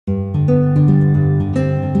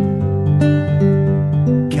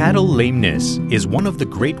Cattle lameness is one of the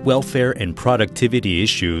great welfare and productivity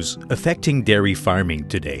issues affecting dairy farming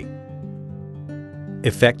today.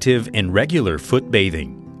 Effective and regular foot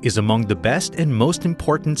bathing is among the best and most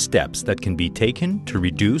important steps that can be taken to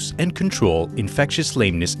reduce and control infectious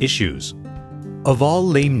lameness issues. Of all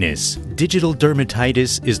lameness, digital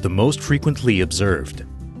dermatitis is the most frequently observed.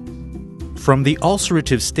 From the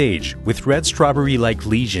ulcerative stage with red strawberry-like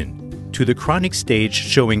lesion to the chronic stage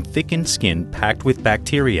showing thickened skin packed with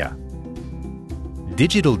bacteria.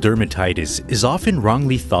 Digital dermatitis is often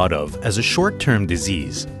wrongly thought of as a short-term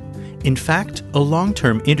disease. In fact, a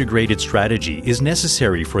long-term integrated strategy is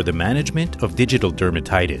necessary for the management of digital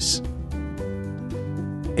dermatitis.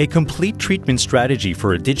 A complete treatment strategy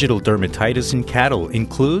for a digital dermatitis in cattle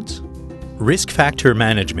includes risk factor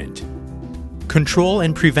management, control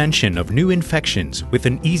and prevention of new infections with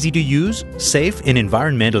an easy-to-use, safe, and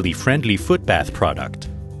environmentally friendly footbath product.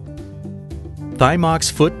 Thymox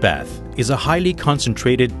Footbath is a highly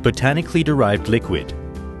concentrated, botanically derived liquid.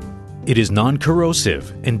 It is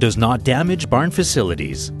non-corrosive and does not damage barn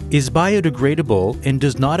facilities, is biodegradable, and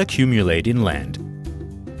does not accumulate inland.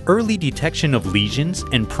 Early detection of lesions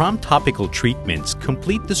and prompt topical treatments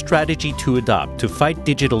complete the strategy to adopt to fight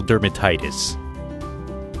digital dermatitis.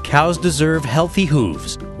 Cows deserve healthy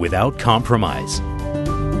hooves without compromise.